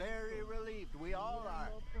 I'm very relieved. We all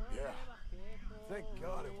are. Yeah. Thank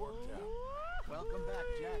God it worked out. Welcome back,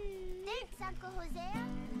 Jack. Thanks, Uncle Hosea.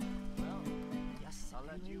 Well, yes, I'll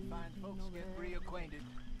let you fine folks get reacquainted.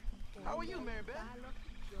 How are you, Mary Beth?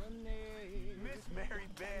 Miss Mary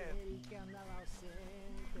Beth.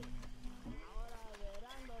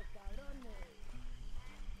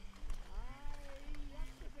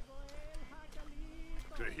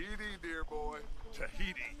 Tahiti, dear boy.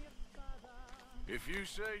 Tahiti. If you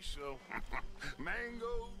say so.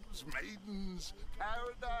 Mangoes, maidens,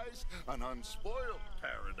 paradise, an unspoiled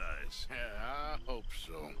paradise. Yeah, I hope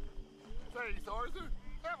so. Faith, Arthur.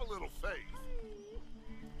 Have a little faith.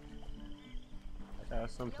 I got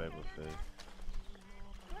some type of faith.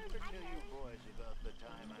 Did I ever tell you boys about the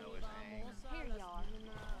time I was hanged? Here you are.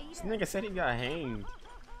 This nigga said he got hanged.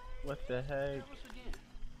 What the heck?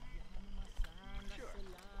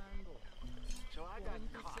 So I got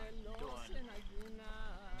caught doing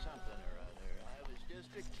something or other. I was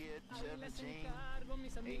just a kid, 17,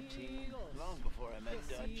 18, long before I met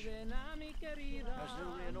Dutch. I was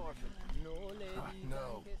literally an orphan.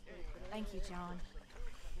 No. Thank you, John.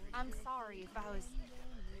 I'm sorry if I was...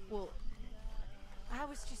 Well, I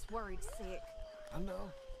was just worried sick. I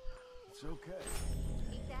know. It's okay.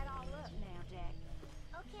 Eat that all up now, Jack.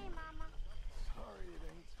 Okay, Mama. Sorry it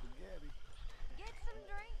ain't spaghetti. Get some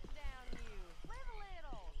drinks down you. Live a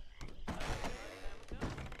little.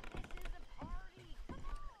 This is a party. Come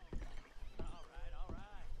on. All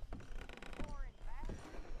right. Pouring back.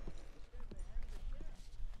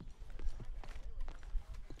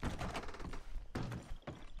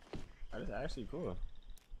 That is actually cool.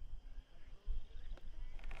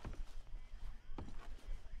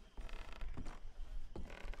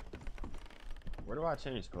 Where do I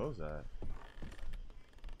change clothes at?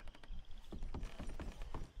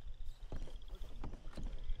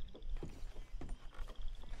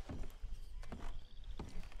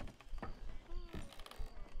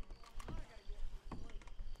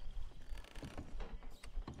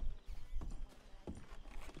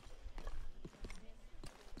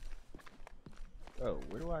 Oh,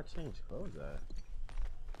 where do I change clothes at?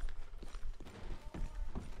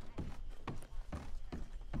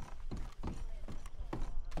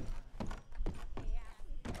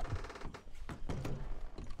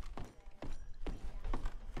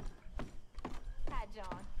 Hi,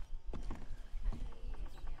 John.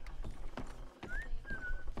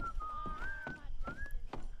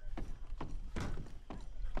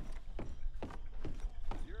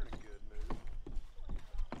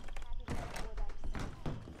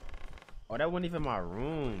 Oh, that wasn't even my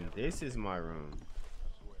room. This is my room.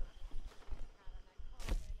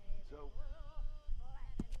 So,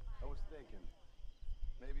 I was thinking,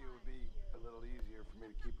 maybe it would be a little easier for me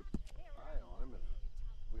to keep an eye on him if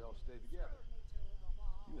we all stayed together.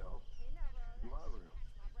 You know, in my room.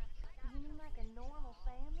 You mean like a normal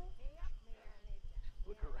family?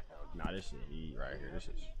 Look around. Nah, this shit heat right here. This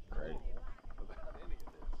is great. About any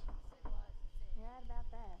of this. You're right about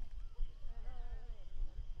that.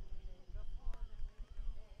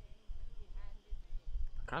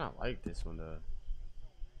 I kind of like this one though.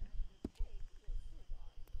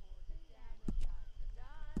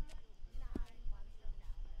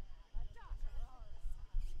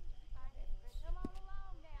 Come on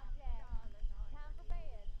along now, Jack. Time for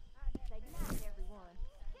bed. Say goodnight, everyone.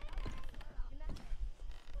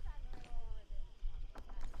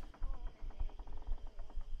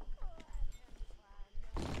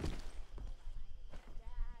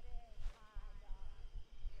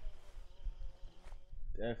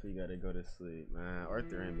 Definitely gotta go to sleep, man.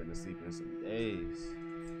 Arthur ain't been asleep in some days.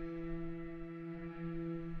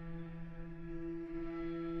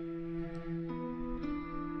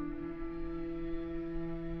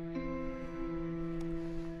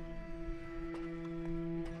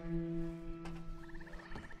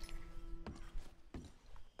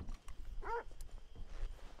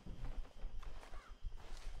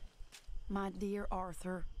 My dear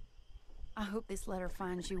Arthur, I hope this letter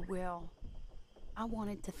finds you well. I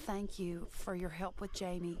wanted to thank you for your help with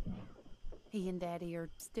Jamie. He and Daddy are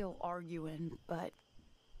still arguing, but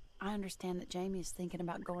I understand that Jamie is thinking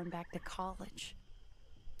about going back to college.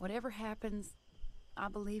 Whatever happens, I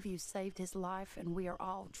believe you saved his life, and we are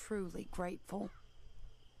all truly grateful.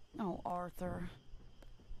 Oh, Arthur,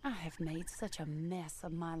 I have made such a mess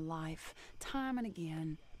of my life, time and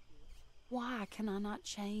again. Why can I not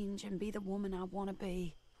change and be the woman I want to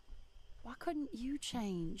be? Why couldn't you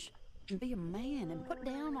change and be a man and put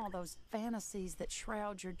down all those fantasies that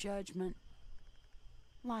shroud your judgment?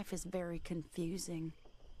 Life is very confusing,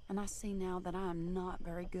 and I see now that I am not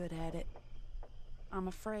very good at it. I'm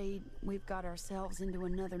afraid we've got ourselves into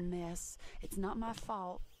another mess. It's not my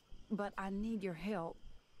fault, but I need your help.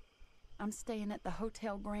 I'm staying at the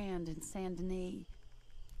Hotel Grand in Saint Denis.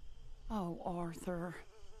 Oh, Arthur,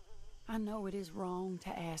 I know it is wrong to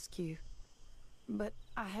ask you, but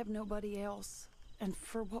I have nobody else, and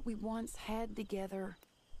for what we once had together,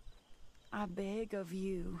 I beg of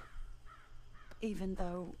you, even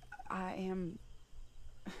though I am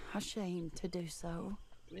ashamed to do so.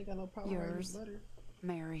 Ain't got no power. Yours,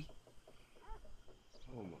 Mary.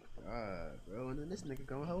 Oh my god, bro. And then this nigga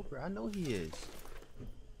gonna help her. I know he is.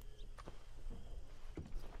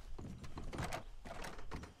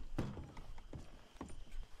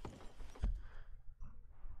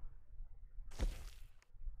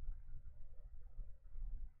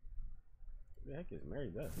 Who the heck is Mary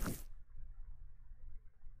Beth?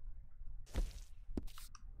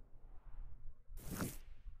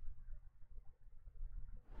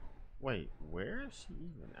 Wait, where is she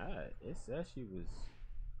even at? It says she was...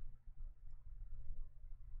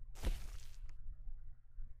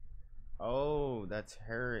 Oh, that's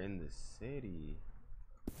her in the city.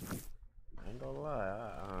 I ain't gonna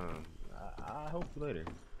lie. I hope you later.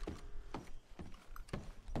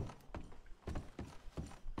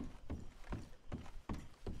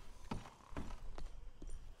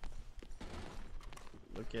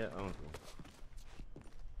 Look at Uncle.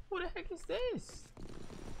 Who the heck is this?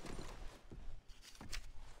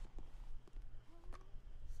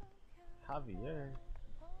 Javier.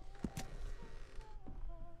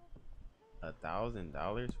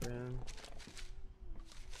 $1,000 for him?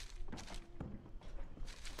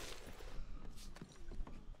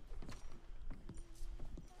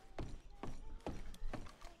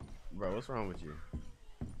 Bro, what's wrong with you?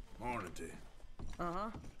 Morning to you.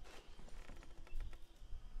 Uh-huh.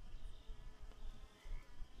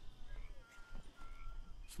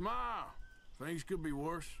 Smile. Things could be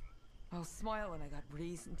worse. I'll smile when I got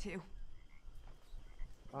reason to.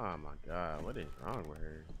 Oh my god, what is wrong with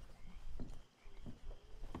her?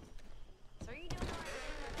 So are you doing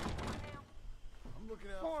all right now? I'm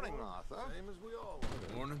looking out Morning, for him, Arthur. same as we all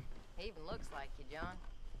are. Morning. He even looks like you, John.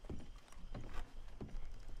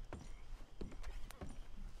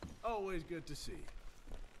 Always good to see you.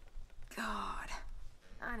 God,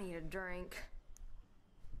 I need a drink.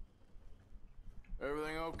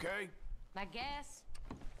 Everything okay? I guess.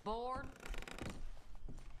 Bored.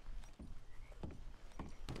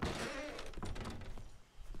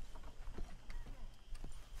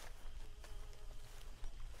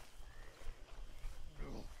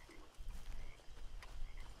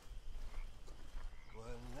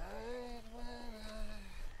 One night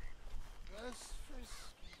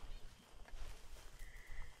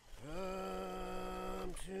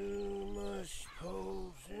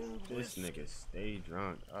This nigga stay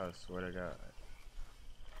drunk. I swear to God.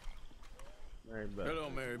 Mary Beth. Hello,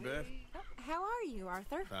 Mary Beth. How are you,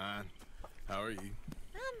 Arthur? Fine. How are you?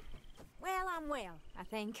 Well, I'm well, I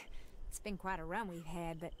think. It's been quite a run we've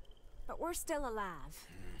had, but we're still alive.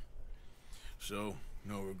 So,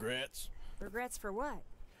 no regrets? Regrets for what?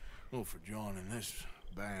 Well, for joining this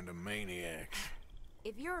band of maniacs.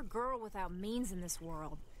 If you're a girl without means in this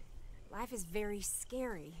world, life is very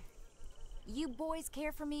scary. You boys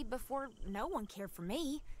cared for me before no one cared for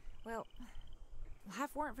me. Well,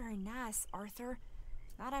 life weren't very nice, Arthur.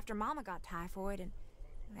 Not after Mama got typhoid, and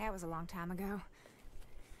that was a long time ago.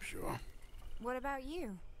 Sure. What about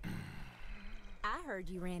you? I heard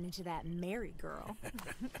you ran into that Mary girl.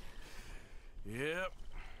 Yep.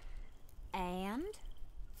 And?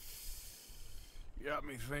 Got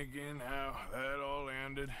me thinking how that all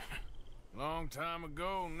ended. Long time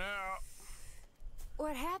ago now.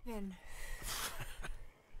 What happened?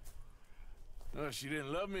 Well, she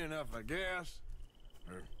didn't love me enough, I guess.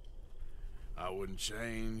 Or I wouldn't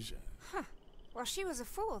change. Huh. Well, she was a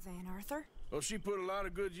fool then, Arthur. Well, she put a lot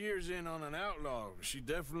of good years in on an outlaw. She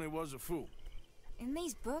definitely was a fool. In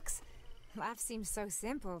these books, life seems so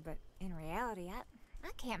simple, but in reality, I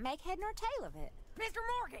can't make head nor tail of it. Mr.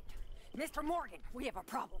 Morgan! Mr. Morgan, we have a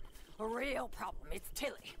problem. A real problem. It's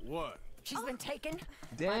Tilly. What? She's been taken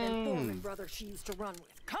Dang. by the Foreman brothers she used to run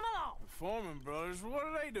with. Come along! Foreman brothers? What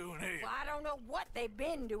are they doing here? Well, I don't know what they've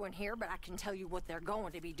been doing here, but I can tell you what they're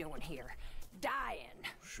going to be doing here. Dying.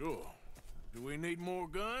 Sure. Do we need more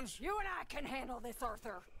guns? You and I can handle this,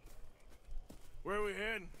 Arthur. Where are we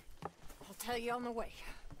heading? I'll tell you on the way.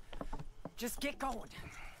 Just get going.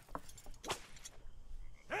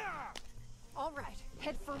 All right,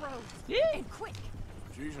 head for Rhodes. Yeah. And quick.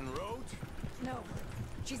 She's in Rhodes? No,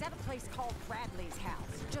 she's at a place called Bradley's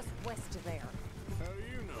house, just west of there. How do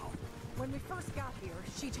you know? When we first got here,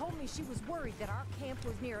 she told me she was worried that our camp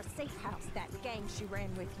was near a safe house that gang she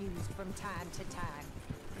ran with used from time to time.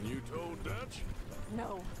 And you told Dutch?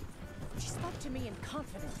 No. She spoke to me in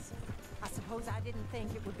confidence. I suppose I didn't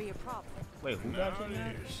think it would be a problem. Wait, who got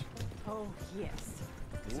kidnapped? Oh, yes.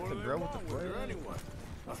 Is it the girl with the her flag? anyway?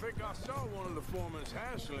 I think I saw one of the foremans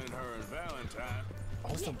hassling her and Valentine. Oh,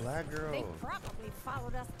 it's the black girl. They probably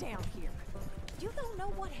followed us down here. You don't know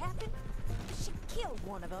what happened? She killed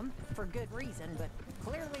one of them, for good reason, but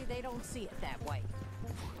clearly they don't see it that way.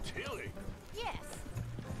 Tilly? Yes.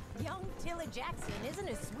 Young Tilly Jackson isn't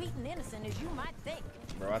as sweet and innocent as you might think.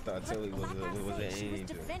 Bro, I thought Tilly was an She was angel.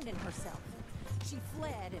 defending herself. She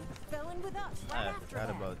fled and fell in with us right I after forgot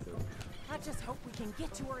that. about that. I just hope we can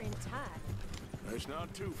get to her in time. It's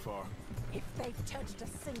not too far. If they've touched a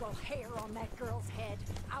single hair on that girl's head,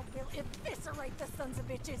 I will eviscerate the sons of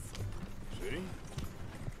bitches. See?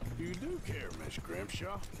 You do care, Miss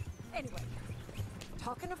Grimshaw. Anyway,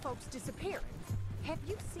 talking of folks disappearing, have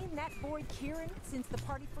you seen that boy Kieran since the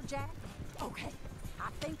party for Jack? Okay, I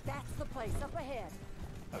think that's the place up ahead.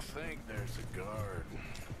 I think there's a guard.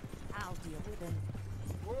 I'll deal with him.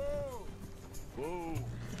 Whoa! Whoa!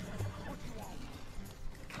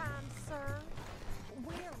 Kind sir,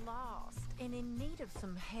 we're lost and in need of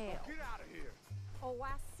some help. Get out of here. Oh,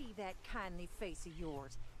 I see that kindly face of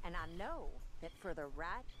yours, and I know that for the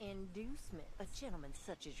right inducement, a gentleman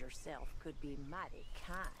such as yourself could be mighty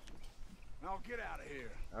kind. Now get out of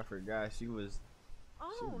here. I forgot she was.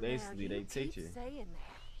 Oh, basically now they you teacher. keep saying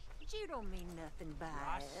that. But you don't mean nothing by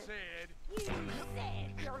I it. said. You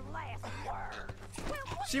said your last word. Well,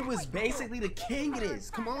 what She you was waiting basically for? the king of this.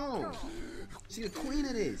 Come on. She the queen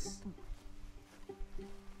of this.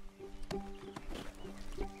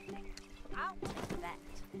 I'll take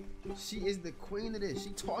that. She is the queen of this.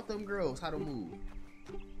 She taught them girls how to move.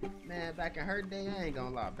 Man, back in her day, I ain't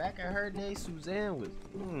gonna lie. Back in her day, Suzanne was.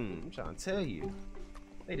 I'm trying to tell you.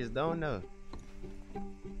 They just don't know.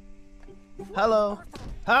 Hello.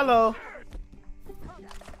 Hello.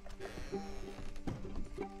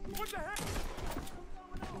 What the heck?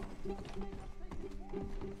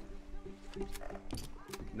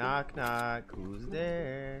 Knock, knock. Who's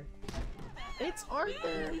there? It's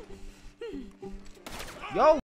Arthur. Yo.